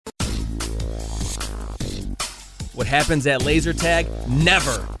What happens at laser tag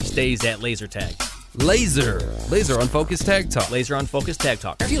never stays at laser tag. Laser unfocused tag talk. Laser unfocused tag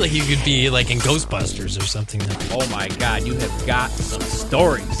talk. I feel like you could be like in Ghostbusters or something. Oh my God, you have got some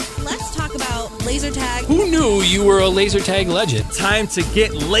stories. Let's talk about laser tag. Who knew you were a laser tag legend? Time to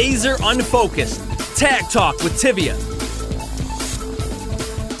get laser unfocused. Tag talk with Tivia.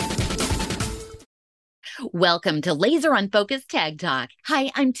 Welcome to Laser Unfocused Tag Talk. Hi,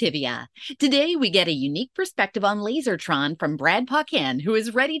 I'm Tivia. Today, we get a unique perspective on LASERTRON from Brad Paquin, who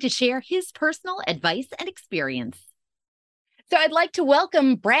is ready to share his personal advice and experience. So I'd like to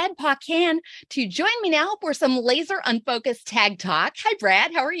welcome Brad Paquin to join me now for some Laser Unfocused Tag Talk. Hi,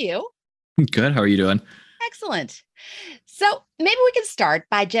 Brad. How are you? Good. How are you doing? Excellent. So maybe we can start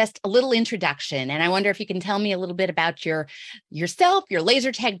by just a little introduction. And I wonder if you can tell me a little bit about yourself, your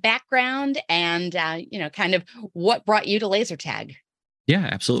laser tag background, and, kind of what brought you to laser tag. Yeah,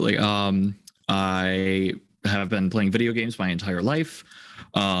 absolutely. I have been playing video games my entire life.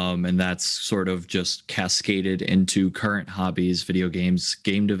 And that's sort of just cascaded into current hobbies, video games,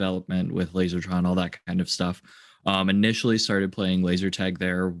 game development with LASERTRON, all that kind of stuff. Initially started playing laser tag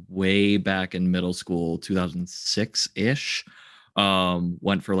there way back in middle school, 2006-ish.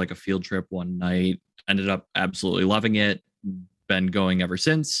 Went for like a field trip one night, ended up absolutely loving it. Been going ever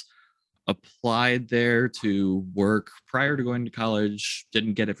since. Applied there to work prior to going to college.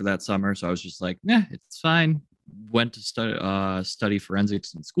 Didn't get it for that summer, so I was just like, nah, it's fine. Went to study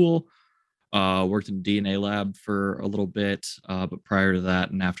forensics in school. Worked in DNA lab for a little bit, but prior to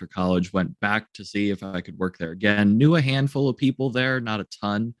that and after college, went back to see if I could work there again. Knew a handful of people there, not a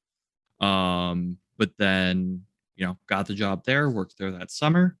ton. But then, got the job there, worked there that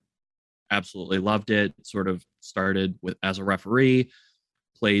summer. Absolutely loved it. Sort of started as a referee,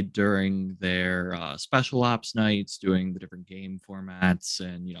 played during their special ops nights, doing the different game formats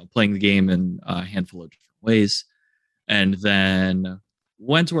and, playing the game in a handful of different ways. And then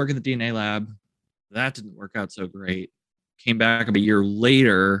went to work at the DNA lab. That didn't work out so great. Came back a year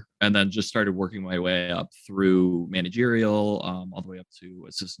later and then just started working my way up through managerial, all the way up to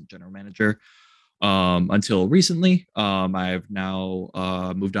assistant general manager. Until recently, I've now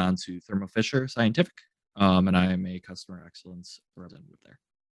moved on to Thermo Fisher Scientific, and I am a customer excellence representative there.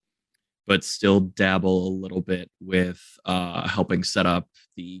 But still dabble a little bit with helping set up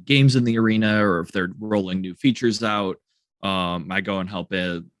the games in the arena, or if they're rolling new features out. I go and help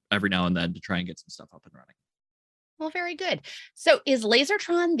it every now and then to try and get some stuff up and running. Well, very good. So is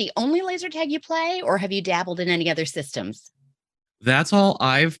LASERTRON the only laser tag you play, or have you dabbled in any other systems? That's all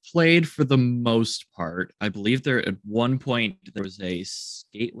I've played for the most part. I believe there at one point there was a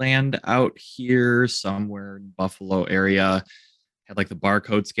skate land out here somewhere in Buffalo area. Had like the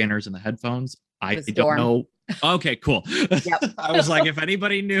barcode scanners and the headphones. I don't know. Okay, cool. Yep. I was like, if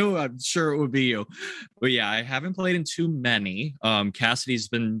anybody knew, I'm sure it would be you. But yeah, I haven't played in too many. Cassidy's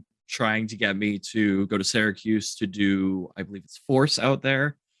been trying to get me to go to Syracuse to do, I believe it's Force out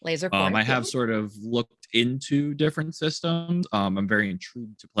there. Laser Force. I have sort of looked into different systems. I'm very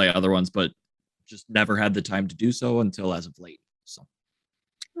intrigued to play other ones, but just never had the time to do so until as of late. So.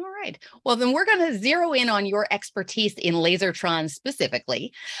 All right. Well, then we're going to zero in on your expertise in LASERTRON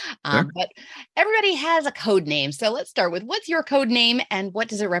specifically. Sure. But everybody has a code name. So let's start with, what's your code name and what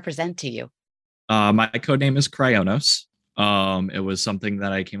does it represent to you? My code name is Cryonos. It was something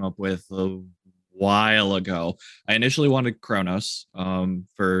that I came up with a while ago. I initially wanted Kronos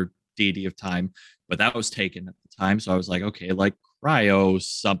for Deity of Time, but that was taken at the time. So I was like, okay, like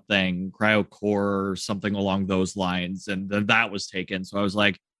Cryo Core, something along those lines. And then that was taken. So I was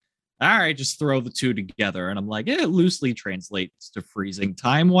like, all right, just throw the two together. And I'm like, it loosely translates to freezing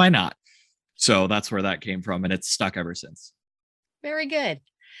time. Why not? So that's where that came from. And it's stuck ever since. Very good.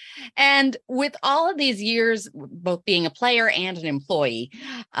 And with all of these years, both being a player and an employee,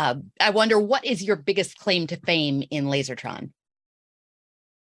 I wonder, what is your biggest claim to fame in LASERTRON?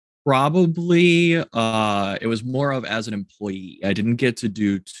 Probably it was more of as an employee. I didn't get to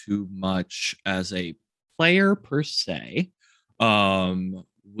do too much as a player per se,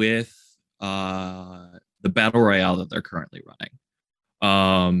 with the battle royale that they're currently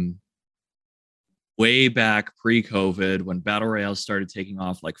running. Way back pre-COVID, when battle royale started taking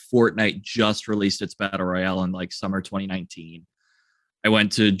off, like Fortnite just released its battle royale in like summer 2019. I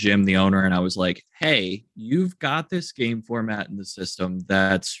went to Jim, the owner, and I was like, hey, you've got this game format in the system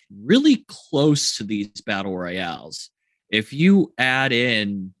that's really close to these battle royales. If you add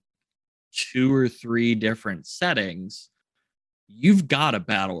in 2 or 3 different settings, you've got a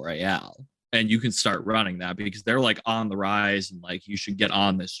battle royale, and you can start running that because they're like on the rise, and like you should get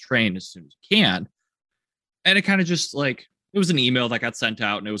on this train as soon as you can. And it kind of just like it was an email that got sent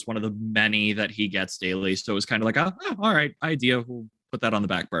out, and it was one of the many that he gets daily. So it was kind of like, oh, all right, idea. We'll put that on the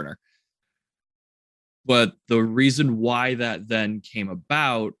back burner. But the reason why that then came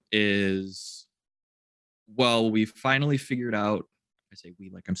about is, well, we finally figured out, I say we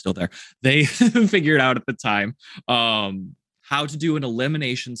like I'm still there. They figured out at the time how to do an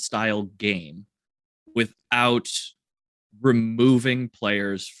elimination style game without removing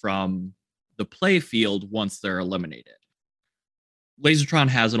players from the play field once they're eliminated. LASERTRON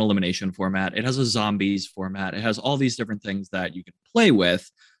has an elimination format. It has a zombies format. It has all these different things that you can play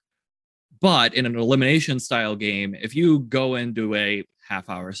with. But in an elimination style game, if you go into a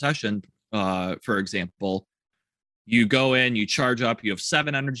half-hour session, for example, you go in, you charge up, you have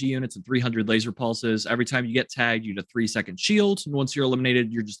 7 energy units and 300 laser pulses. Every time you get tagged, you get a 3-second shield. And once you're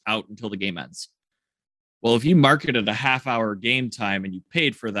eliminated, you're just out until the game ends. Well, if you marketed a half-hour game time and you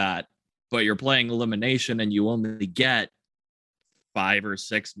paid for that, but you're playing elimination and you only get 5 or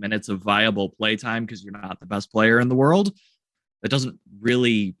 6 minutes of viable playtime because you're not the best player in the world, that doesn't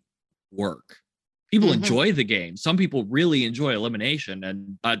really work. People enjoy the game. Some people really enjoy elimination,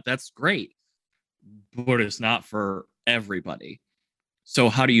 and that's great, but it's not for everybody. So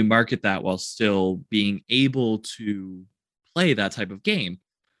how do you market that while still being able to play that type of game?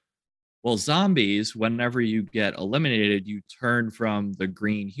 Well, zombies, whenever you get eliminated, you turn from the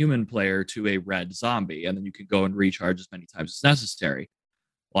green human player to a red zombie, and then you can go and recharge as many times as necessary.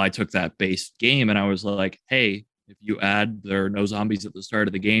 Well, I took that base game and I was like, hey, if you add there are no zombies at the start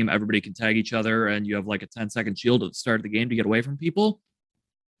of the game, everybody can tag each other, and you have like a 10-second shield at the start of the game to get away from people,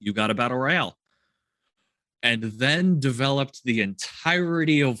 you got a battle royale. And then developed the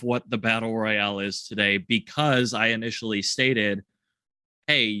entirety of what the battle royale is today, because I initially stated,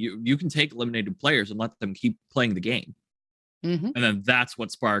 hey, you can take eliminated players and let them keep playing the game. And then that's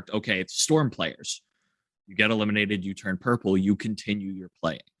what sparked, okay, it's storm players. You get eliminated, you turn purple, you continue your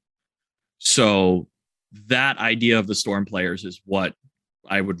playing. So that idea of the storm players is what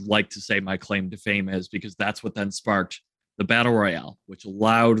I would like to say my claim to fame is, because that's what then sparked the battle royale, which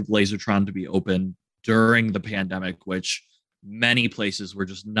allowed LASERTRON to be open during the pandemic, which many places were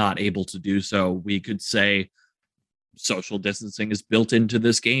just not able to do so. We could say social distancing is built into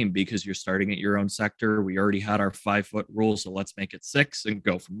this game because you're starting at your own sector. We already had our 5-foot rule, so let's make it 6 and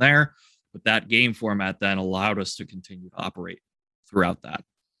go from there. But that game format then allowed us to continue to operate throughout that.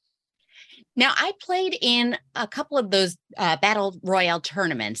 Now, I played in a couple of those battle royale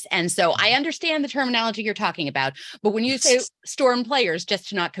tournaments, and so I understand the terminology you're talking about. But when you say storm players, just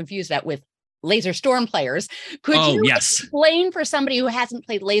to not confuse that with laser storm players, could you explain for somebody who hasn't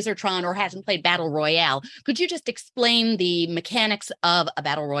played LASERTRON or hasn't played battle royale, could you just explain the mechanics of a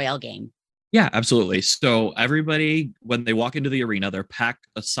battle royale game? Yeah, absolutely. So everybody, when they walk into the arena, their pack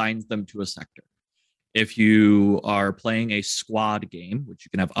assigns them to a sector. If you are playing a squad game, which you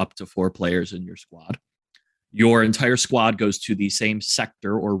can have up to 4 players in your squad, your entire squad goes to the same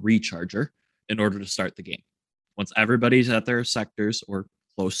sector or recharger in order to start the game. Once everybody's at their sectors or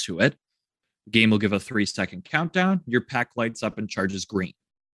close to it, the game will give a 3-second countdown. Your pack lights up and charges green.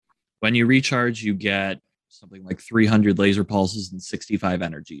 When you recharge, you get something like 300 laser pulses and 65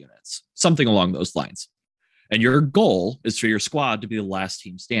 energy units, something along those lines. And your goal is for your squad to be the last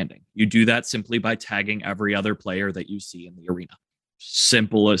team standing. You do that simply by tagging every other player that you see in the arena.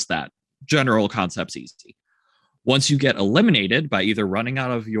 Simple as that. General concept's easy. Once you get eliminated by either running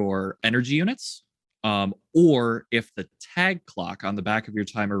out of your energy units, or if the tag clock on the back of your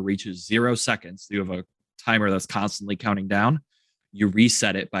timer reaches 0 seconds, you have a timer that's constantly counting down, you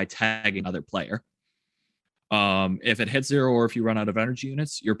reset it by tagging another player. If it hits 0 or if you run out of energy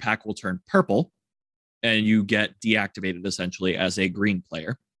units, your pack will turn purple and you get deactivated essentially as a green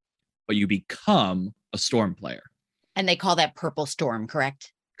player, but you become a storm player. And they call that purple storm,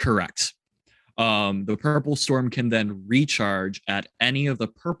 correct? Correct. The purple storm can then recharge at any of the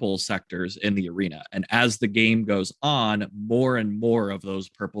purple sectors in the arena. And as the game goes on, more and more of those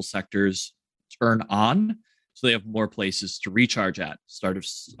purple sectors turn on. So they have more places to recharge at. Sort of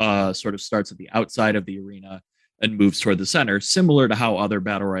starts at the outside of the arena and moves toward the center, similar to how other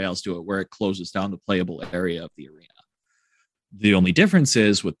battle royales do it, where it closes down the playable area of the arena. The only difference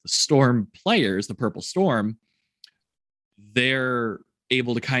is with the storm players, the purple storm, they're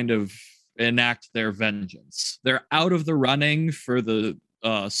able to kind of enact their vengeance. They're out of the running for the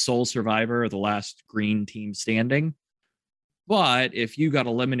sole survivor, or the last green team standing. But if you got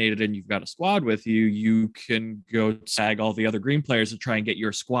eliminated and you've got a squad with you, you can go tag all the other green players to try and get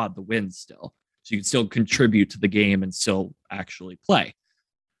your squad the win still. So you can still contribute to the game and still actually play.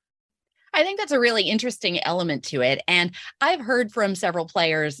 I think that's a really interesting element to it. And I've heard from several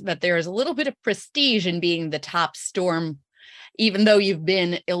players that there's a little bit of prestige in being the top storm even though you've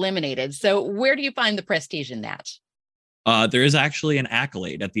been eliminated. So where do you find the prestige in that? There is actually an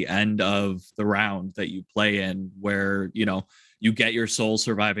accolade at the end of the round that you play in where, you get your sole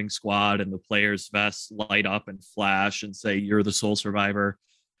surviving squad and the players' vests light up and flash and say you're the sole survivor.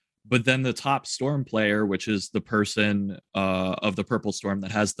 But then the top storm player, which is the person of the purple storm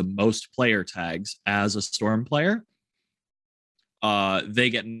that has the most player tags as a storm player,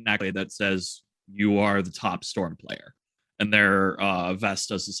 they get an accolade that says you are the top storm player. And their vest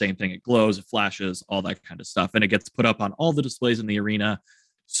does the same thing. It glows, it flashes, all that kind of stuff. And it gets put up on all the displays in the arena.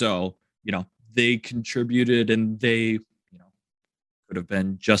 So, they contributed and they, could have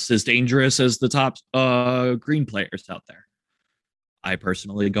been just as dangerous as the top green players out there. I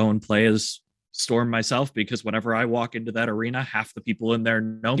personally go and play as Storm myself because whenever I walk into that arena, half the people in there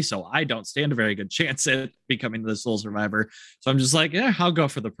know me, so I don't stand a very good chance at becoming the sole survivor. So I'm just like, yeah, I'll go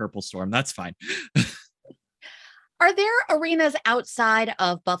for the purple Storm. That's fine. Are there arenas outside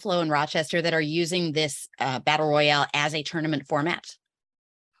of Buffalo and Rochester that are using this Battle Royale as a tournament format?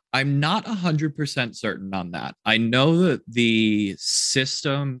 I'm not 100% certain on that. I know that the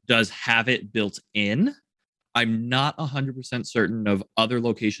system does have it built in. I'm not 100% certain of other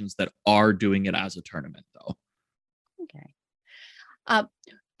locations that are doing it as a tournament, though. Okay.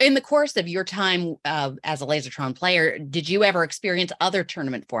 In the course of your time as a LASERTRON player, did you ever experience other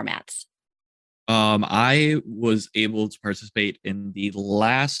tournament formats? I was able to participate in the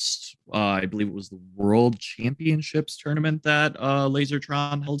last, I believe it was the World Championships tournament that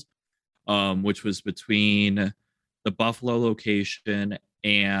LASERTRON held, which was between the Buffalo location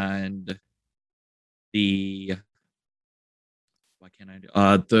and the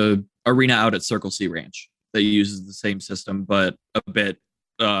the arena out at Circle C Ranch that uses the same system, but a bit,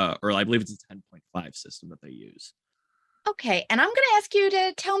 or I believe it's a 10.5 system that they use. Okay, and I'm going to ask you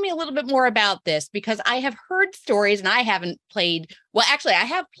to tell me a little bit more about this because I have heard stories and I haven't played. Well, actually, I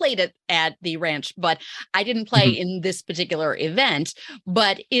have played it at the ranch, but I didn't play in this particular event.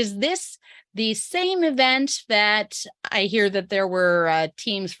 But is this the same event that I hear that there were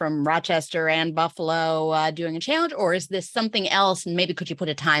teams from Rochester and Buffalo doing a challenge, or is this something else? And maybe could you put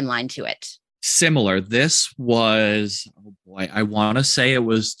a timeline to it? Similar. This was, oh boy, I want to say it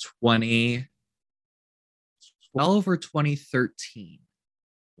was 2012 or 2013.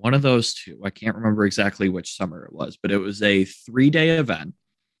 One of those two. I can't remember exactly which summer it was, but it was a 3-day event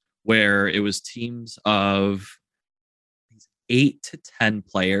where it was teams of 8 to 10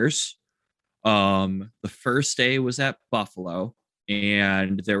 players. The first day was at Buffalo,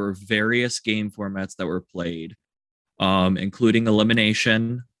 and there were various game formats that were played, including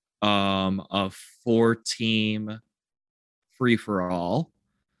elimination, a 4-team free-for-all.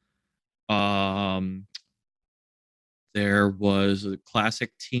 There was a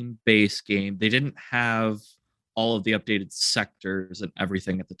classic team-based game. They didn't have all of the updated sectors and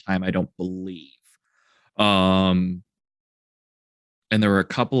everything at the time, I don't believe. And there were a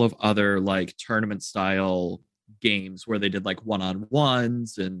couple of other like tournament-style games where they did like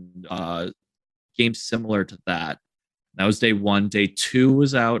one-on-ones and games similar to that. That was day 1. Day 2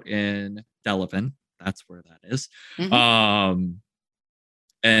 was out in Delavan. That's where that is. And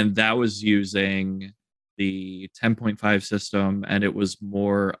that was using the 10.5 system, and it was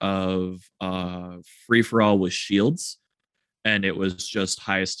more of free-for-all with shields, and it was just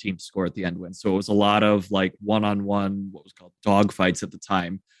highest team score at the end wins. So it was a lot of like one-on-one, what was called dog fights at the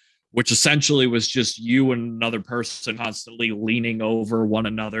time, which essentially was just you and another person constantly leaning over one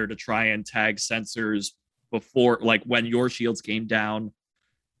another to try and tag sensors before, like when your shields came down,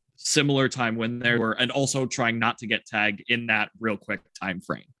 similar time when there were, and also trying not to get tagged in that real quick time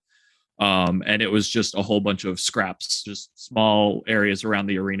frame. And it was just a whole bunch of scraps, just small areas around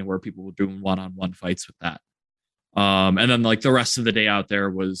the arena where people were doing one-on-one fights with that. And then like the rest of the day out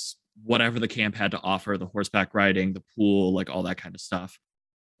there was whatever the camp had to offer, the horseback riding, the pool, like all that kind of stuff.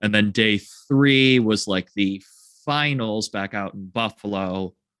 And then day 3 was like the finals back out in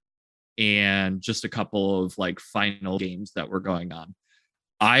Buffalo and just a couple of like final games that were going on.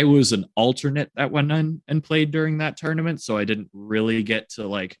 I was an alternate that went in and played during that tournament, so I didn't really get to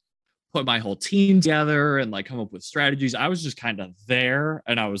like put my whole team together and like come up with strategies. I was just kind of there,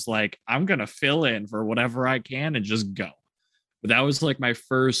 and I was like, I'm gonna fill in for whatever I can and just go. But that was like my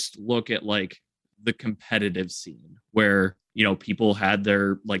first look at like the competitive scene where, you know, people had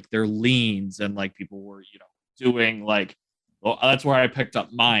their like their leans and like people were, you know, doing like, well, that's where I picked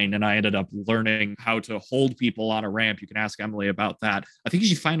up mine, and I ended up learning how to hold people on a ramp. You can ask Emily about that. I think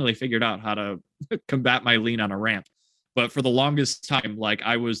she finally figured out how to combat my lean on a ramp. But for the longest time, like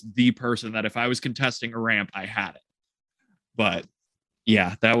I was the person that if I was contesting a ramp, I had it. But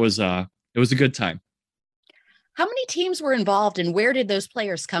yeah, that was it was a good time. How many teams were involved and where did those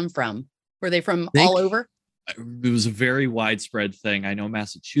players come from? Were they from Think- all over? It was a very widespread thing. I know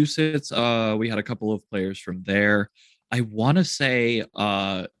Massachusetts, we had a couple of players from there. I want to say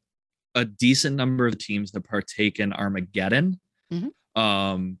a decent number of teams that partake in Armageddon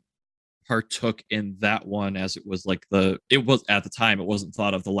partook in that one, as it was like it was at the time, it wasn't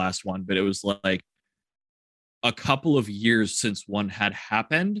thought of the last one, but it was like a couple of years since one had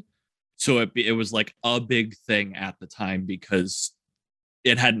happened. So it was like a big thing at the time because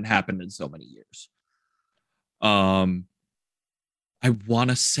it hadn't happened in so many years. I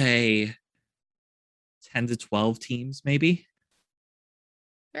want to say 10 to 12 teams, maybe.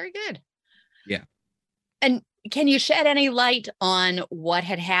 Very good. Yeah. And can you shed any light on what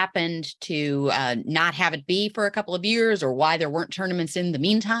had happened to not have it be for a couple of years, or why there weren't tournaments in the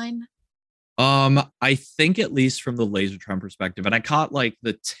meantime? I think at least from the LASERTRON perspective, and I caught like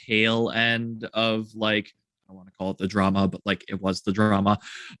the tail end of like, I want to call it the drama, but like it was the drama.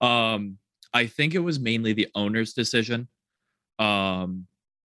 I think it was mainly the owner's decision.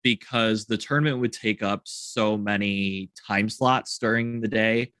 Because the tournament would take up so many time slots during the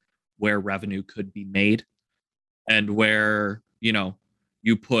day where revenue could be made, and where,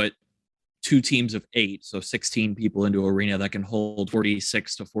 you put 2 teams of 8, so 16 people into an arena that can hold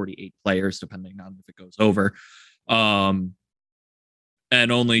 46 to 48 players, depending on if it goes over, and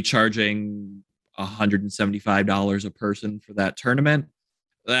only charging $175 a person for that tournament.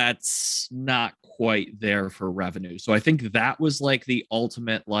 That's not quite there for revenue. So I think that was like the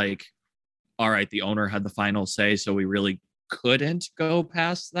ultimate, like, all right, the owner had the final say, so we really couldn't go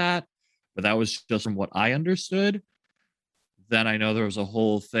past that. But that was just from what I understood. Then I know there was a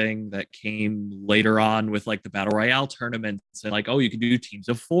whole thing that came later on with like the Battle Royale tournaments, and like, oh, you can do teams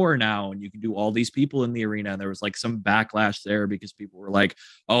of 4 now, and you can do all these people in the arena. And there was like some backlash there because people were like,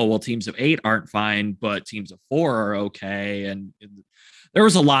 oh, well, teams of 8 aren't fine, but teams of 4 are okay. And there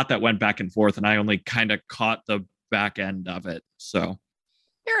was a lot that went back and forth, and I only kind of caught the back end of it. So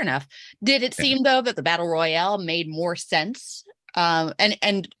fair enough. Did it seem though that the Battle Royale made more sense?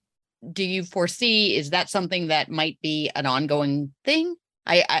 And do you foresee, is that something that might be an ongoing thing?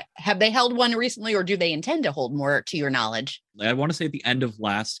 I have they held one recently, or do they intend to hold more, to your knowledge? I want to say at the end of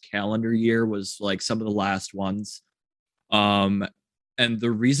last calendar year was like some of the last ones. And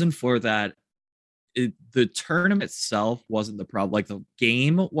the reason for that, the tournament itself wasn't the problem. Like the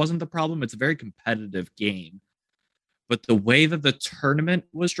game wasn't the problem. It's a very competitive game, but the way that the tournament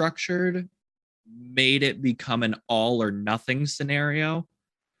was structured made it become an all or nothing scenario.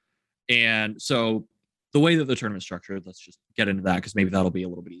 And so the way that the tournament is structured, let's just get into that because maybe that'll be a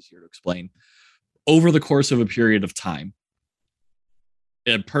little bit easier to explain. Over the course of a period of time,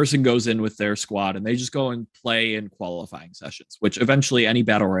 a person goes in with their squad and they just go and play in qualifying sessions, which eventually any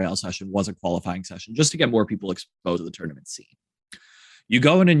Battle Royale session was a qualifying session just to get more people exposed to the tournament scene. You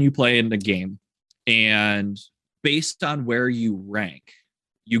go in and you play in the game, and based on where you rank,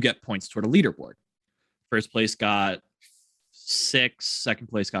 you get points toward a leaderboard. First place got 6, second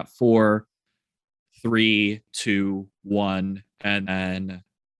place got 4, 3, 2, 1, and then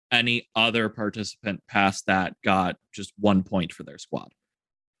any other participant past that got just 1 point for their squad.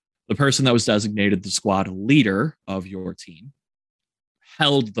 The person that was designated the squad leader of your team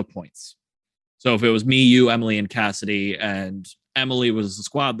held the points. So if it was me, you, Emily, and Cassidy, and Emily was the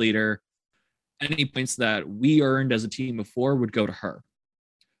squad leader, any points that we earned as a team of 4 would go to her.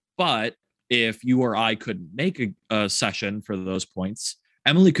 But if you or I couldn't make a session for those points,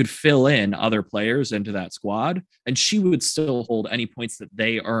 Emily could fill in other players into that squad, and she would still hold any points that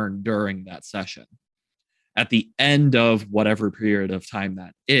they earned during that session. At the end of whatever period of time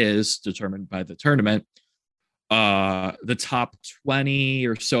that is determined by the tournament, the top 20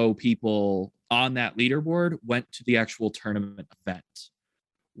 or so people on that leaderboard went to the actual tournament event,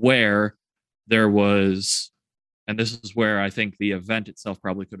 where there was, and this is where I think the event itself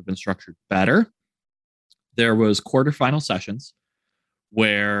probably could have been structured better. There was quarterfinal sessions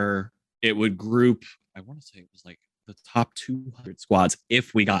where it would group, I want to say it was like the top 200 squads,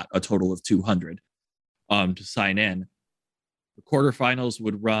 if we got a total of 200 to sign in. The quarterfinals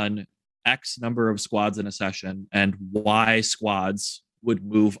would run X number of squads in a session, and Y squads would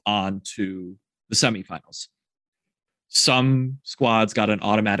move on to the semifinals. Some squads got an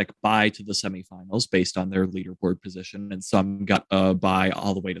automatic bye to the semifinals based on their leaderboard position, and some got a bye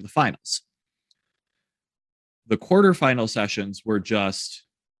all the way to the finals. The quarterfinal sessions were just,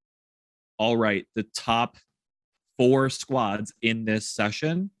 all right, the top 4 squads in this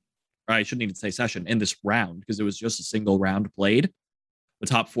session, or I shouldn't even say session, in this round, because it was just a single round played. The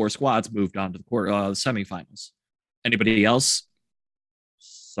top 4 squads moved on to the semifinals. Anybody else?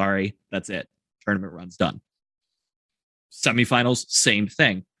 Sorry, that's it. Tournament run's done. Semifinals, same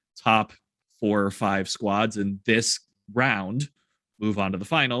thing. Top 4 or 5 squads in this round move on to the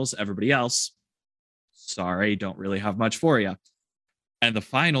finals. Everybody else, sorry, don't really have much for you. And the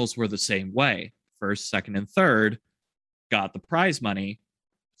finals were the same way. First, second, and third got the prize money.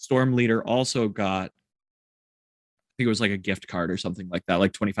 Storm Leader also got, I think it was like a gift card or something like that,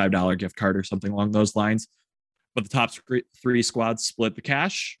 like $25 gift card or something along those lines. But the top 3 squads split the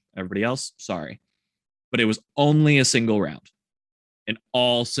cash. Everybody else, sorry. But it was only a single round in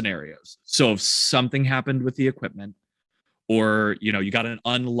all scenarios. So if something happened with the equipment, or you got an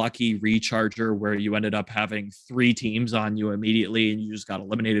unlucky recharger where you ended up having 3 teams on you immediately and you just got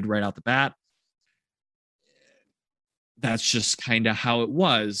eliminated right out the bat, that's just kind of how it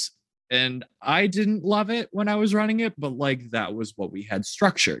was. And I didn't love it when I was running it, but like that was what we had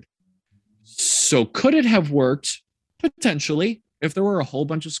structured. So could it have worked? Potentially, if there were a whole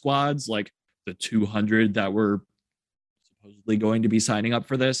bunch of squads, like the 200 that were supposedly going to be signing up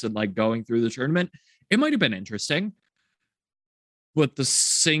for this and like going through the tournament, it might have been interesting. But the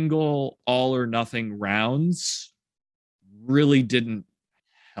single all or nothing rounds really didn't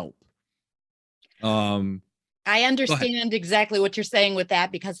help. I understand exactly what you're saying with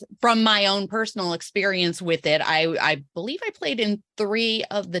that, because from my own personal experience with it, I believe I played in 3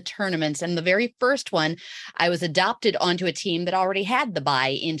 of the tournaments. And the very first one, I was adopted onto a team that already had the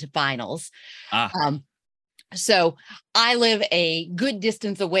bye into finals. So I live a good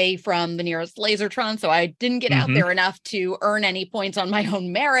distance away from the nearest LASERTRON, so I didn't get out there enough to earn any points on my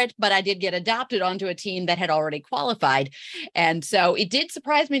own merit, but I did get adopted onto a team that had already qualified. And so it did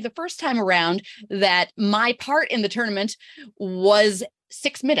surprise me the first time around that my part in the tournament was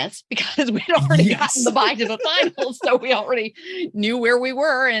 6 minutes, because we'd already gotten the bye to the finals. So we already knew where we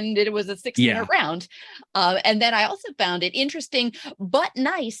were, and it was a 6-minute round. And then I also found it interesting, but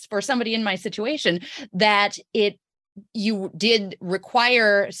nice for somebody in my situation, that you did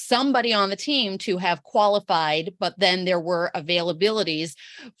require somebody on the team to have qualified, but then there were availabilities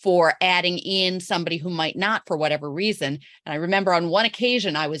for adding in somebody who might not for whatever reason. And I remember on one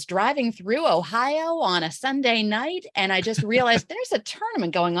occasion I was driving through Ohio on a Sunday night, and I just realized there's a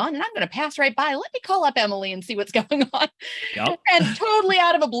tournament going on and I'm going to pass right by. Let me call up Emily and see what's going on. Yep. And totally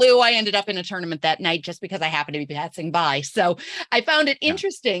out of the blue, I ended up in a tournament that night just because I happened to be passing by. So I found it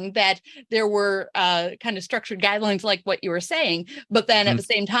interesting that there were kind of structured guidelines like what you were saying, but then at the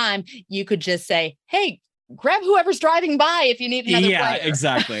same time, you could just say, hey, grab whoever's driving by if you need another player. Yeah,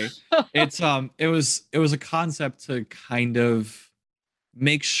 exactly. It was a concept to kind of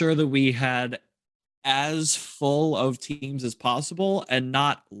make sure that we had as full of teams as possible and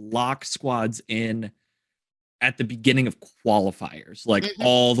not lock squads in at the beginning of qualifiers, like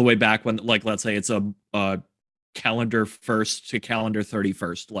all the way back when, like, let's say it's a calendar 1st to calendar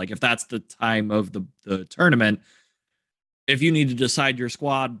 31st. Like if that's the time of the tournament, if you need to decide your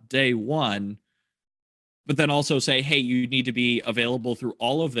squad day 1, but then also say, hey, you need to be available through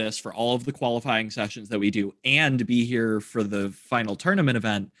all of this for all of the qualifying sessions that we do and be here for the final tournament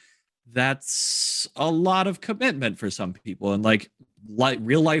event, that's a lot of commitment for some people. And like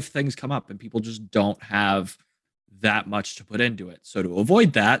real life things come up and people just don't have that much to put into it. So to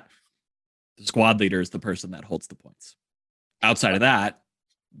avoid that, the squad leader is the person that holds the points. Outside of that,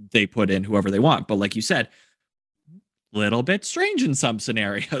 they put in whoever they want. But like you said, little bit strange in some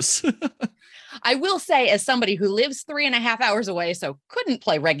scenarios. I will say, as somebody who lives 3.5 hours away, so couldn't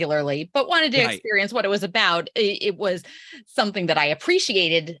play regularly, but wanted to experience what it was about, it was something that I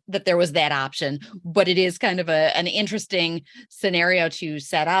appreciated that there was that option, but it is kind of an interesting scenario to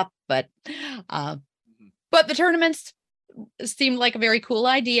set up. But the tournaments seemed like a very cool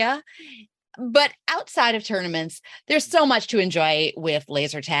idea. But outside of tournaments, there's so much to enjoy with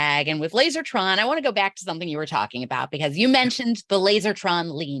laser tag and with LASERTRON. I want to go back to something you were talking about, because you mentioned the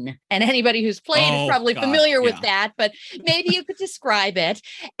LASERTRON lean, and anybody who's played is probably familiar with that, but maybe you could describe it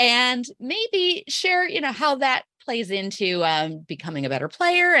and maybe share, how that plays into becoming a better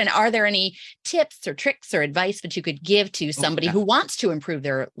player. And are there any tips or tricks or advice that you could give to somebody who wants to improve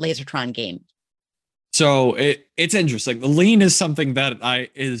their LASERTRON game? So it's interesting. The lean is something that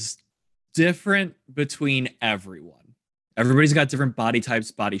is different between everyone. Everybody's got different body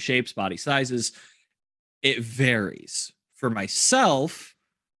types, body shapes, body sizes. It varies. For myself,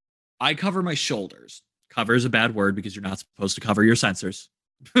 I cover my shoulders. Cover is a bad word because you're not supposed to cover your sensors.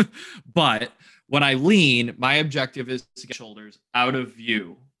 But when I lean, my objective is to get shoulders out of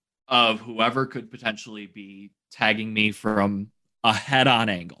view of whoever could potentially be tagging me from a head-on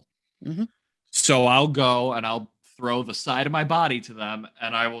angle. So I'll go and I'll throw the side of my body to them,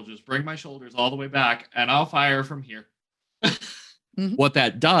 and I will just bring my shoulders all the way back, and I'll fire from here. What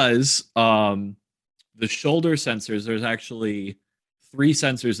that does, The shoulder sensors, there's actually 3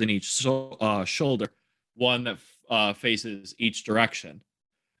 sensors in each shoulder, one that faces each direction.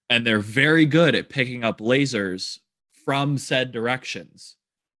 And they're very good at picking up lasers from said directions.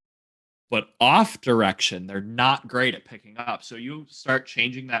 But off direction, they're not great at picking up. So you start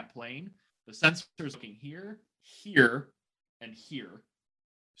changing that plane, the sensor's looking here, here, and here.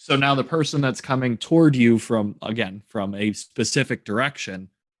 So now the person that's coming toward you from a specific direction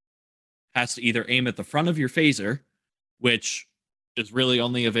has to either aim at the front of your phaser, which is really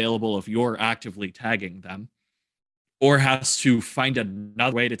only available if you're actively tagging them, or has to find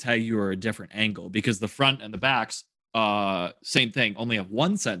another way to tag you or a different angle, because the front and the backs, same thing, only have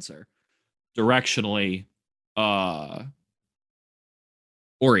one sensor directionally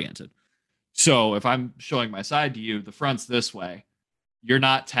oriented. So if I'm showing my side to you, the front's this way. You're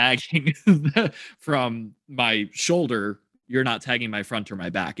not tagging from my shoulder. You're not tagging my front or my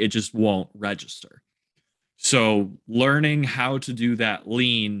back. It just won't register. So learning how to do that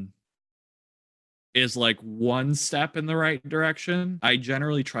lean is like one step in the right direction. I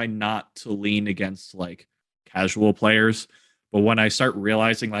generally try not to lean against like casual players, but when I start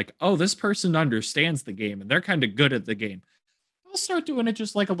realizing like, oh, this person understands the game and they're kind of good at the game, I'll start doing it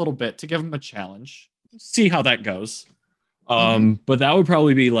just like a little bit to give them a challenge, see how that goes. But that would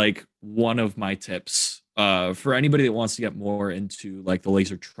probably be like one of my tips for anybody that wants to get more into like the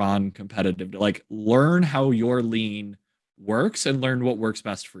LASERTRON competitive, to like learn how your lean works and learn what works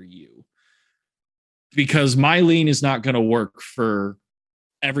best for you. Because my lean is not going to work for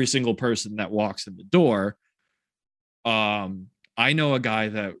every single person that walks in the door. I know a guy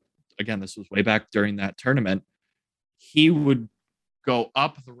that, again, this was way back during that tournament, he would go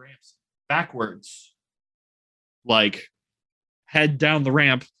up the ramps backwards, like head down the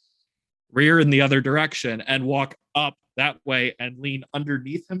ramp, rear in the other direction, and walk up that way and lean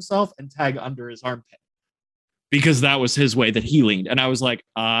underneath himself and tag under his armpit, because that was his way that he leaned. And I was like,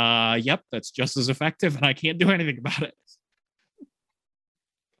 yep, that's just as effective, and I can't do anything about it.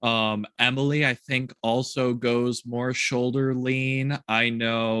 Emily, I think, also goes more shoulder lean. I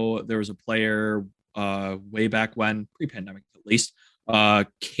know there was a player way back when, pre-pandemic at least,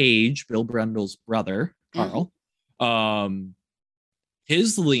 Cage, Bill Brendel's brother, Carl.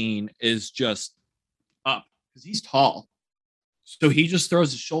 His lean is just up because he's tall. So he just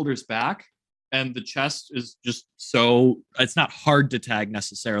throws his shoulders back, and the chest is just so, it's not hard to tag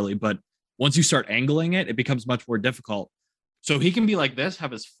necessarily, but once you start angling it, it becomes much more difficult. So he can be like this,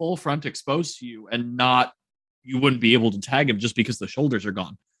 have his full front exposed to you, and you wouldn't be able to tag him just because the shoulders are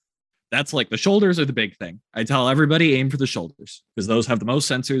gone. That's like, the shoulders are the big thing. I tell everybody, aim for the shoulders, because those have the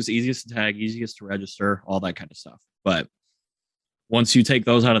most sensors, easiest to tag, easiest to register, all that kind of stuff. But once you take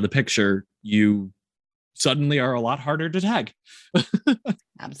those out of the picture, you suddenly are a lot harder to tag.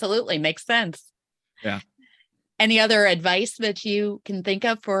 Absolutely. Makes sense. Yeah. Any other advice that you can think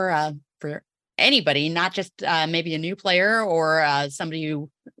of for anybody, not just maybe a new player or somebody who,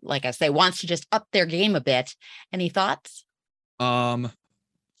 like I say, wants to just up their game a bit? Any thoughts?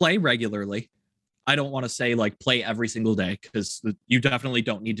 Play regularly. I don't want to say like play every single day, because you definitely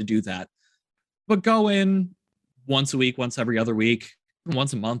don't need to do that. But go in once a week, once every other week,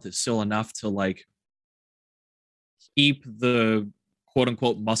 once a month is still enough to like keep the quote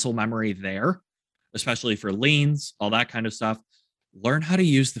unquote muscle memory there, especially for leans, all that kind of stuff. Learn how to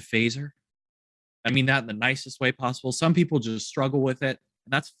use the phaser. I mean that in the nicest way possible. Some people just struggle with it,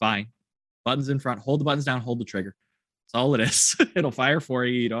 and that's fine. Buttons in front, hold the buttons down, hold the trigger. That's all it is. It'll fire for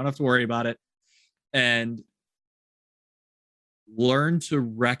you. You don't have to worry about it. And learn to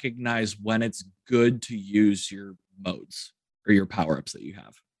recognize when it's good to use your modes or your power-ups that you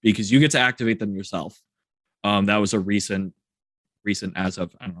have, because you get to activate them yourself. That was a recent as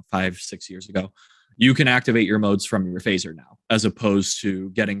of, I don't know, 5-6 years ago. You can activate your modes from your phaser now, as opposed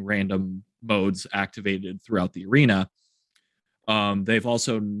to getting random modes activated throughout the arena. They've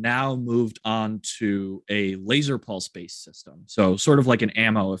also now moved on to a laser pulse based system. So sort of like an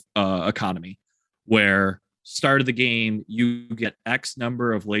ammo economy, where start of the game, you get X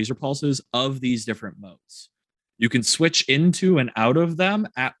number of laser pulses of these different modes. You can switch into and out of them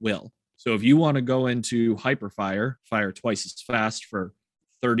at will. So if you want to go into hyperfire, fire twice as fast for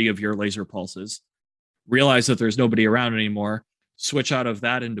 30 of your laser pulses, realize that there's nobody around anymore, switch out of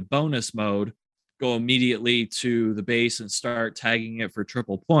that into bonus mode, go immediately to the base and start tagging it for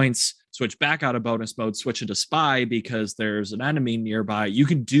triple points, switch back out of bonus mode, switch into spy because there's an enemy nearby. You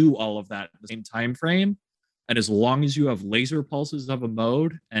can do all of that at the same time frame. And as long as you have laser pulses of a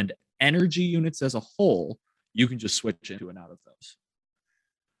mode and energy units as a whole, you can just switch into and out of those.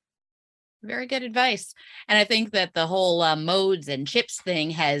 Very good advice. And I think that the whole modes and chips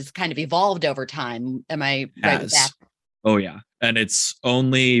thing has kind of evolved over time. Am I right with that? Oh yeah, and it's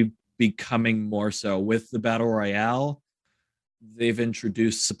only becoming more so with the battle royale. They've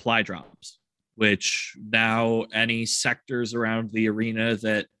introduced supply drops, which now any sectors around the arena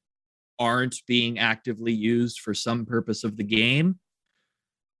that aren't being actively used for some purpose of the game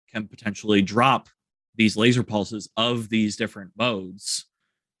can potentially drop these laser pulses of these different modes,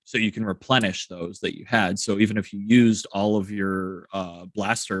 so you can replenish those that you had. So even if you used all of your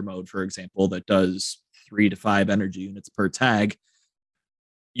blaster mode, for example, that does 3 to 5 energy units per tag,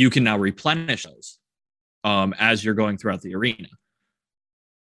 you can now replenish those as you're going throughout the arena.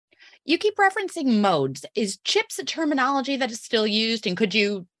 You keep referencing modes. Is chips a terminology that is still used? And could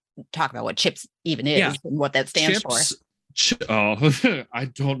you talk about what chips even is and what that stands for? I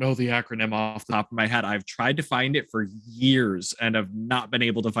don't know the acronym off the top of my head. I've tried to find it for years and have not been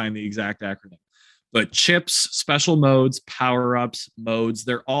able to find the exact acronym. But chips, special modes, power-ups, modes,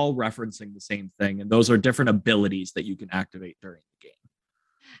 they're all referencing the same thing. And those are different abilities that you can activate during the game.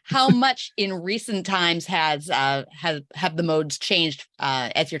 How much in recent times have the modes changed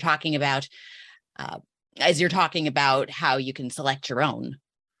as you're talking about how you can select your own?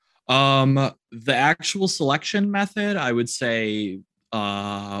 The actual selection method, I would say,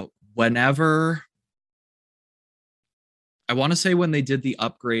 whenever I want to say when they did the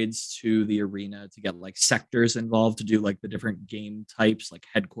upgrades to the arena to get like sectors involved to do like the different game types, like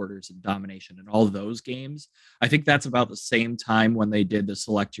headquarters and domination and all those games. I think that's about the same time when they did the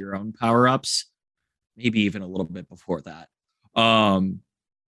select your own power-ups, maybe even a little bit before that.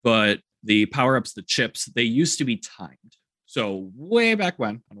 But the power-ups, the chips, they used to be timed. So way back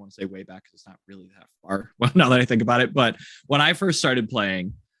when, I don't want to say way back because it's not really that far now that I think about it. But when I first started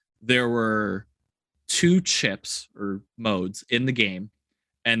playing, there were 2 chips or modes in the game,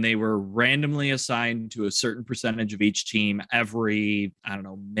 and they were randomly assigned to a certain percentage of each team every, I don't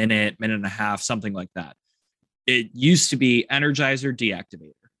know, minute and a half, something like that. It used to be Energizer,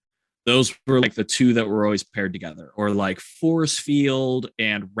 Deactivator. Those were like the 2 that were always paired together, or like Force Field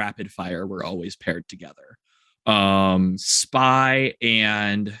and Rapid Fire were always paired together. Spy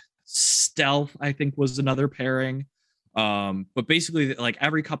and Stealth, I think, was another pairing. But basically, like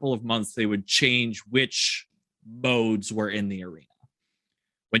every couple of months, they would change which modes were in the arena.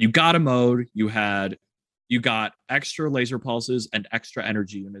 When you got a mode, you got extra laser pulses and extra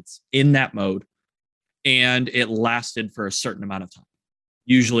energy units in that mode, and it lasted for a certain amount of time,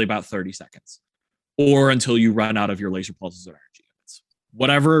 usually about 30 seconds, or until you run out of your laser pulses or energy units.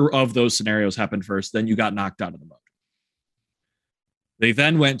 Whatever of those scenarios happened first, then you got knocked out of the mode. They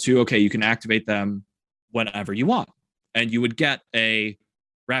then went to, okay, you can activate them whenever you want. And you would get a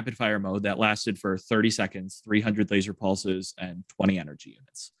rapid fire mode that lasted for 30 seconds, 300 laser pulses, and 20 energy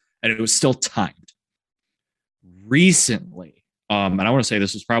units. And it was still timed. Recently, and I want to say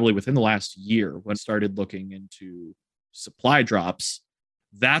this was probably within the last year when I started looking into supply drops,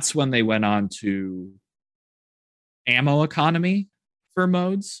 that's when they went on to ammo economy for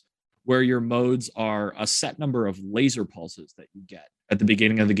modes, where your modes are a set number of laser pulses that you get at the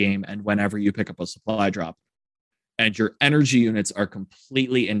beginning of the game and whenever you pick up a supply drop. And your energy units are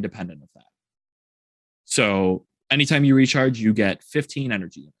completely independent of that. So anytime you recharge, you get 15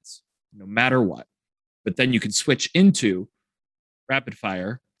 energy units, no matter what. But then you can switch into rapid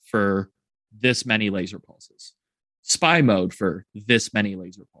fire for this many laser pulses, spy mode for this many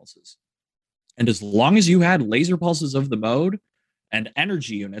laser pulses. And as long as you had laser pulses of the mode and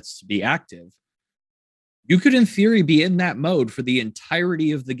energy units to be active, you could in theory be in that mode for the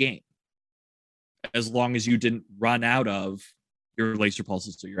entirety of the game, as long as you didn't run out of your laser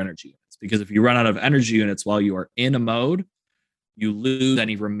pulses or your energy units. Because if you run out of energy units while you are in a mode, you lose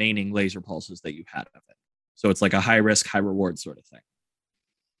any remaining laser pulses that you had of it. So it's like a high risk, high reward sort of thing.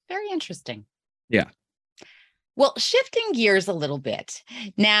 Very interesting. Yeah. Well, shifting gears a little bit.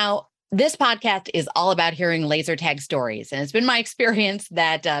 Now, this podcast is all about hearing laser tag stories. And it's been my experience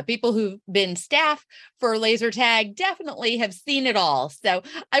that people who've been staff for laser tag definitely have seen it all. So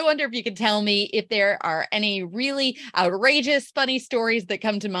I wonder if you could tell me if there are any really outrageous, funny stories that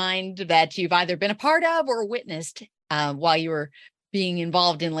come to mind that you've either been a part of or witnessed while you were being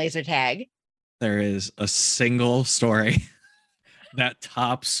involved in laser tag. There is a single story that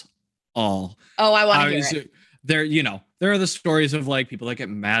tops all. Oh, I want to hear it. There are the stories of like people that get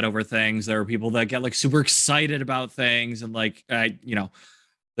mad over things. There are people that get like super excited about things. And like, there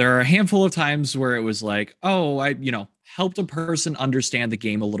are a handful of times where it was like, oh, I helped a person understand the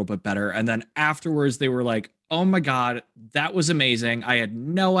game a little bit better. And then afterwards they were like, oh my God, that was amazing. I had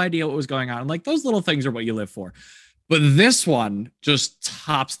no idea what was going on. Like those little things are what you live for. But this one just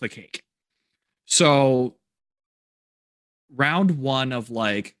tops the cake. So round one of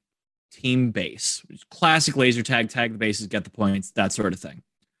like team base, classic laser tag the bases, get the points, that sort of thing.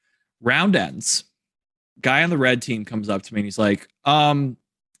 Round ends. Guy on the red team comes up to me and he's like,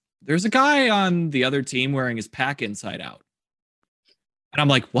 there's a guy on the other team wearing his pack inside out. And I'm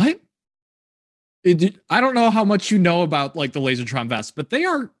like, what? I don't know how much you know about like the LASERTRON vests, but they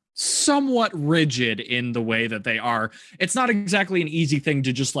are somewhat rigid in the way that they are. It's not exactly an easy thing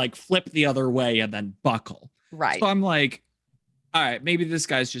to just like flip the other way and then buckle. Right. So I'm like, all right, maybe this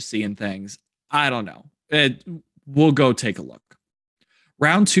guy's just seeing things. I don't know. We'll go take a look.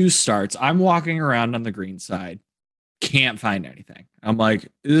 Round two starts. I'm walking around on the green side. Can't find anything. I'm like,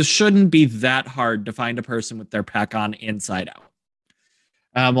 this shouldn't be that hard to find a person with their pack on inside out.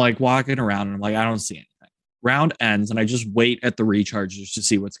 I'm like walking around and I'm like, I don't see anything. Round ends and I just wait at the rechargers to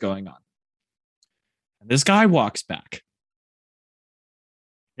see what's going on. And this guy walks back.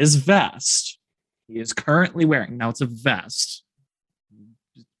 His vest, he is currently wearing, now it's a vest,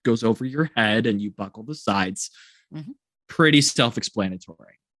 it goes over your head and you buckle the sides. Mm-hmm. Pretty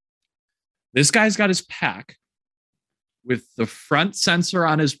self-explanatory. This guy's got his pack with the front sensor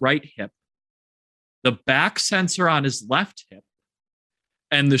on his right hip, the back sensor on his left hip,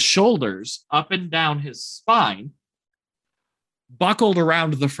 and the shoulders up and down his spine buckled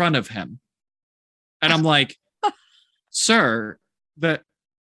around the front of him. And I'm like, sir,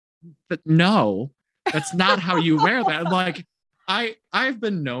 no, that's not how you wear that. I'm like, I've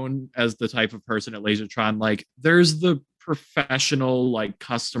been known as the type of person at LASERTRON, like there's the professional like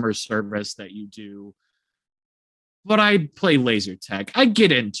customer service that you do, but I play laser tag. I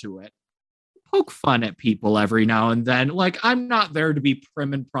get into it. Poke fun at people every now and then. Like, I'm not there to be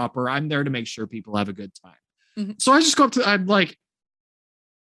prim and proper. I'm there to make sure people have a good time. Mm-hmm. So I just go up to, I'm like,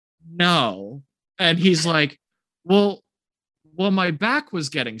 no. And he's like, well, my back was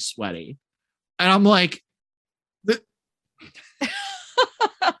getting sweaty. And I'm like,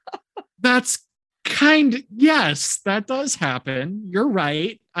 that's yes, that does happen. You're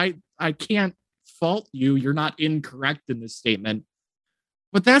right. I can't fault you. You're not incorrect in this statement.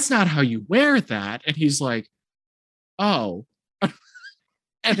 But that's not how you wear that. And he's like, oh.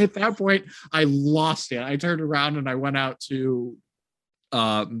 And at that point, I lost it. I turned around and I went out to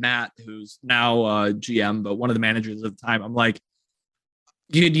Matt, who's now GM, but one of the managers at the time. I'm like,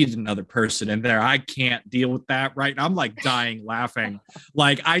 you need another person in there. I can't deal with that right now. I'm like dying laughing.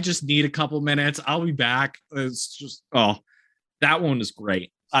 Like, I just need a couple minutes. I'll be back. It's just, that one is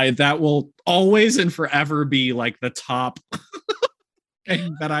great. That will always and forever be like the top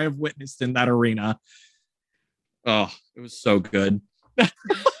thing that I have witnessed in that arena. Oh, it was so good.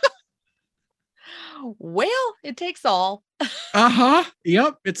 Well, it takes all.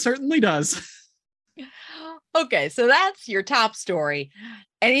 Yep, it certainly does. Okay, so that's your top story.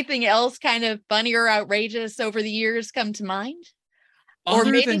 Anything else kind of funny or outrageous over the years come to mind? Or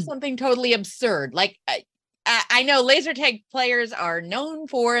maybe something totally absurd? Like, I know laser tag players are known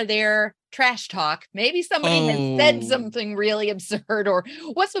for their trash talk. Maybe somebody has said something really absurd, or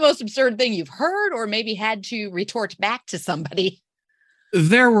what's the most absurd thing you've heard or maybe had to retort back to somebody?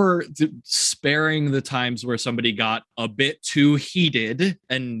 There were, sparing the times where somebody got a bit too heated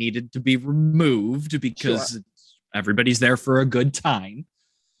and needed to be removed because everybody's there for a good time.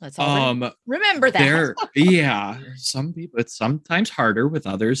 Let's all remember that. Yeah, some people, it's sometimes harder with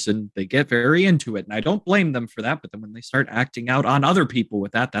others and they get very into it. And I don't blame them for that. But then when they start acting out on other people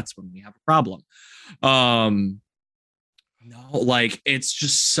with that, that's when we have a problem. No, like, it's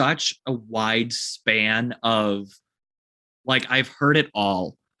just such a wide span of, like, I've heard it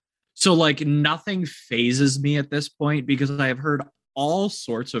all. So, like, nothing phases me at this point because I have heard all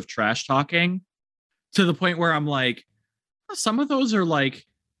sorts of trash talking to the point where I'm like, some of those are like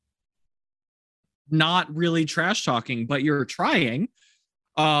not really trash talking, but you're trying.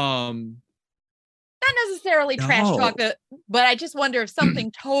 Not necessarily trash talk, but I just wonder if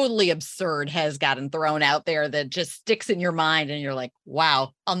something totally absurd has gotten thrown out there that just sticks in your mind and you're like,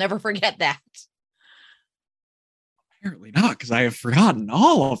 wow, I'll never forget that. Apparently not, because I have forgotten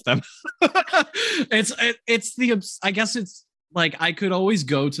all of them. I guess it's like I could always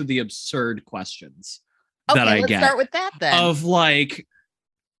go to the absurd questions that I get. Let's start with that then. Of like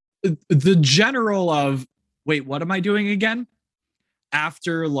the general of, wait, what am I doing again?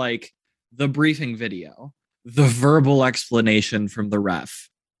 After like the briefing video, the verbal explanation from the ref,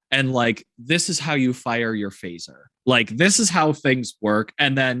 and like, this is how you fire your phaser. Like, this is how things work.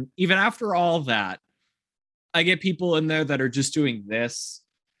 And then even after all that, I get people in there that are just doing this.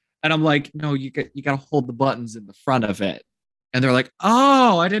 And I'm like, no, you got to hold the buttons in the front of it. And they're like,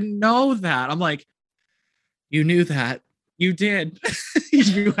 oh, I didn't know that. I'm like, you knew that. You did.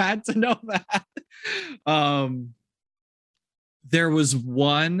 You had to know that. There was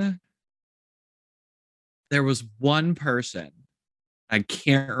one person, I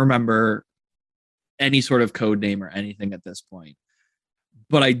can't remember any sort of code name or anything at this point,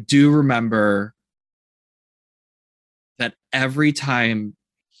 but I do remember that every time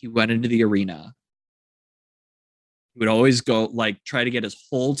he went into the arena, he would always go like try to get his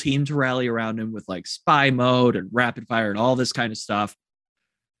whole team to rally around him with like spy mode and rapid fire and all this kind of stuff,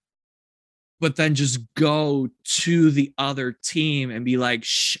 but then just go to the other team and be like,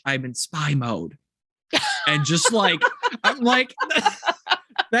 shh, I'm in spy mode. And just like, I'm like,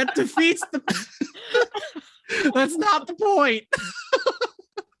 that defeats the, that's not the point.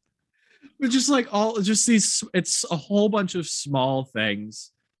 But just like just these, it's a whole bunch of small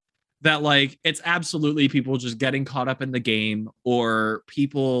things that like, it's absolutely people just getting caught up in the game, or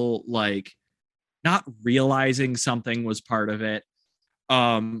people like not realizing something was part of it.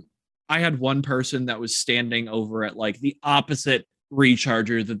 I had one person that was standing over at like the opposite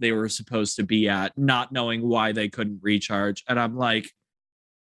recharger that they were supposed to be at, not knowing why they couldn't recharge. And I'm like,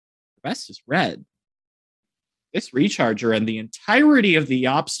 the rest is red. This recharger and the entirety of the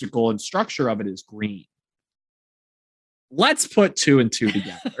obstacle and structure of it is green. Let's put 2 and 2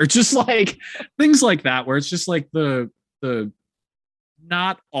 together. Or just like things like that, where it's just like the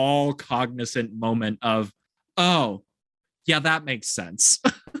not all cognizant moment of, oh, yeah, that makes sense.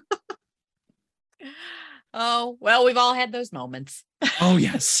 Oh, well, we've all had those moments. Oh,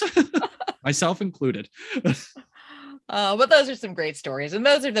 yes. Myself included. But those are some great stories. And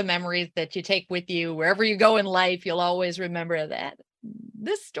those are the memories that you take with you wherever you go in life. You'll always remember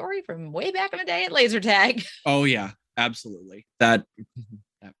this story from way back in the day at laser tag. Oh, yeah, absolutely. That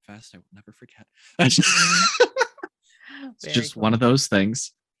fast, I will never forget. It's just cool. One of those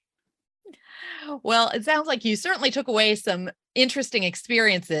things. Well, it sounds like you certainly took away some interesting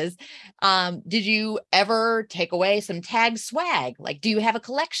experiences. Did you ever take away some tag swag? Like, do you have a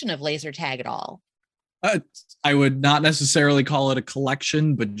collection of laser tag at all? I would not necessarily call it a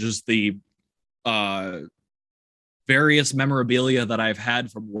collection, but just the various memorabilia that I've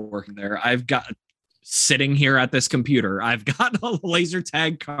had from working there. I've got sitting here at this computer, I've got a laser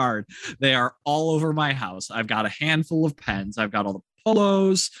tag card. They are all over my house. I've got a handful of pens. I've got all the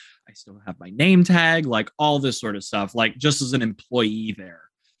polos. I still have my name tag, like all this sort of stuff, like just as an employee there,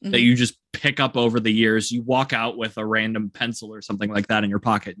 that you just pick up over the years. You walk out with a random pencil or something like that in your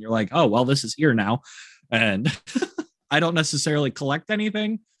pocket, and you're like, oh, well, this is here now. And I don't necessarily collect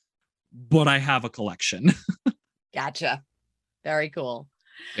anything, but I have a collection. Gotcha. Very cool.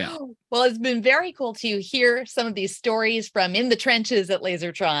 Yeah. Well, it's been very cool to hear some of these stories from in the trenches at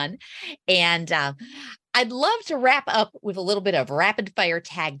LASERTRON. And I'd love to wrap up with a little bit of rapid fire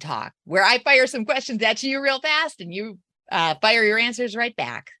tag talk, where I fire some questions at you real fast and you fire your answers right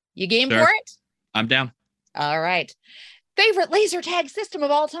back. You game for it? I'm down. All right. Favorite laser tag system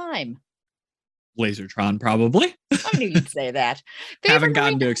of all time? LASERTRON, probably. I knew you'd say that. Haven't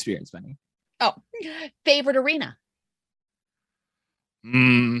gotten to experience many. Oh, favorite arena?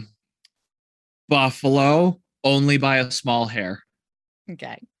 Buffalo, only by a small hair.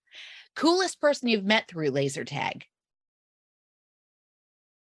 Okay. Coolest person you've met through laser tag?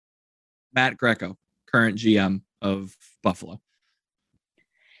 Matt Greco, current GM of Buffalo.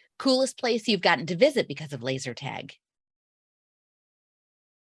 Coolest place you've gotten to visit because of laser tag?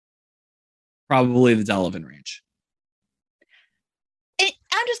 Probably the Delavan Ranch.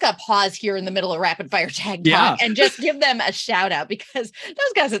 I'm just going to pause here in the middle of rapid fire tag talk and just give them a shout out, because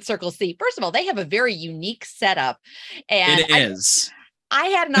those guys at Circle C, first of all, they have a very unique setup. And it is. I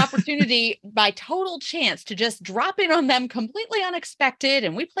had an opportunity by total chance to just drop in on them completely unexpected.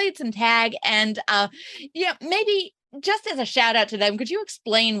 And we played some tag, and maybe just as a shout out to them, could you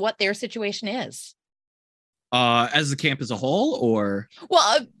explain what their situation is? As the camp as a whole, or?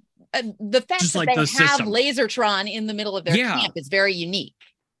 Well, the fact just that like they the have system. LASERTRON in the middle of their camp is very unique.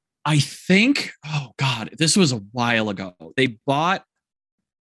 I think, oh God, this was a while ago. They bought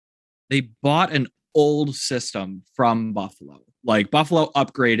an old system from Buffalo. Like Buffalo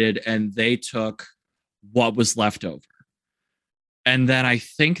upgraded and they took what was left over. And then I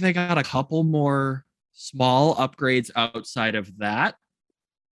think they got a couple more small upgrades outside of that.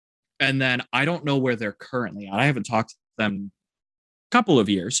 And then I don't know where they're currently at. I haven't talked to them a couple of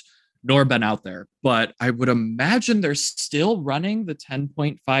years, nor been out there, but I would imagine they're still running the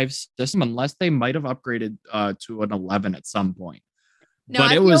 10.5 system, unless they might have upgraded to an 11 at some point. No, but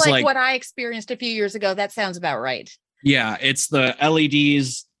I it feel was like what I experienced a few years ago. That sounds about right. Yeah, it's the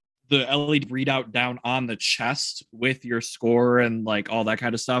LEDs, the LED readout down on the chest with your score and like all that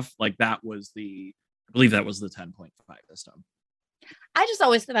kind of stuff. Like that was the believe that was the 10.5 this time. I just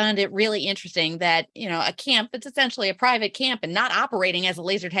always found it really interesting that, a camp that's essentially a private camp and not operating as a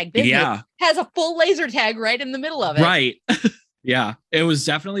laser tag business has a full laser tag right in the middle of it. Right. Yeah. It was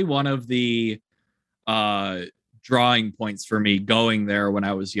definitely one of the drawing points for me going there when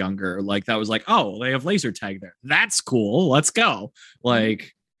I was younger. Like that was like, oh, they have laser tag there. That's cool. Let's go.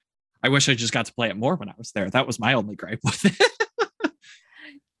 Like, I wish I just got to play it more when I was there. That was my only gripe with it.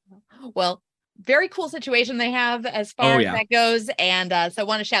 Well, very cool situation they have as far as that goes. And so I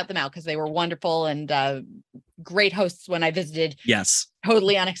want to shout them out because they were wonderful and great hosts when I visited. Yes.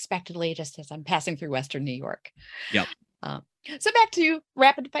 Totally unexpectedly, just as I'm passing through Western New York. Yep. So back to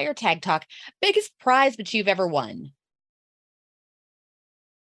rapid fire tag talk. Biggest prize that you've ever won?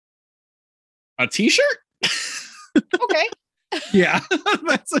 A t-shirt? Okay. Yeah.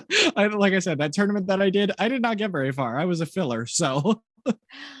 Like I said, that tournament that I did not get very far. I was a filler, so but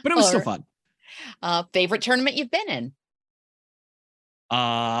it was still fun. Favorite tournament you've been in?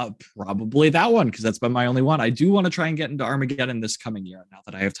 Probably that one, because that's been my only one. I do want to try and get into Armageddon this coming year now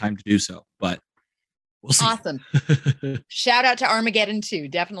that I have time to do so, but we'll see. Awesome. Shout out to Armageddon too.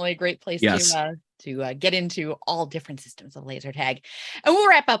 Definitely a great place to get into all different systems of laser tag. And we'll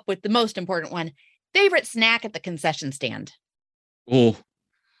wrap up with the most important one. Favorite snack at the concession stand? Oh,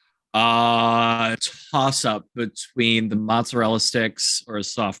 toss up between the mozzarella sticks or a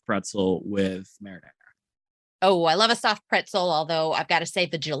soft pretzel with marinara. Oh, I love a soft pretzel, although I've got to say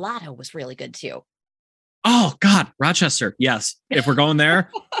the gelato was really good too. Oh God, Rochester. Yes. If we're going there,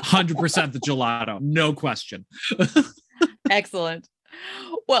 100% the gelato. No question. Excellent.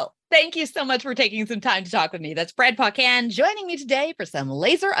 Well, thank you so much for taking some time to talk with me. That's Brad Paquin joining me today for some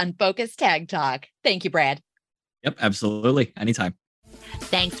laser unfocused tag talk. Thank you, Brad. Yep, absolutely. Anytime.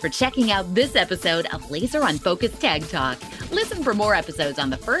 Thanks for checking out this episode of Laser Unfocused Tag Talk. Listen for more episodes on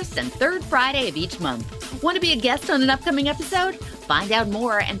the first and third Friday of each month. Want to be a guest on an upcoming episode? Find out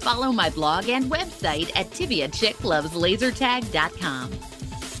more and follow my blog and website at TiviaChickLovesLaserTag.com.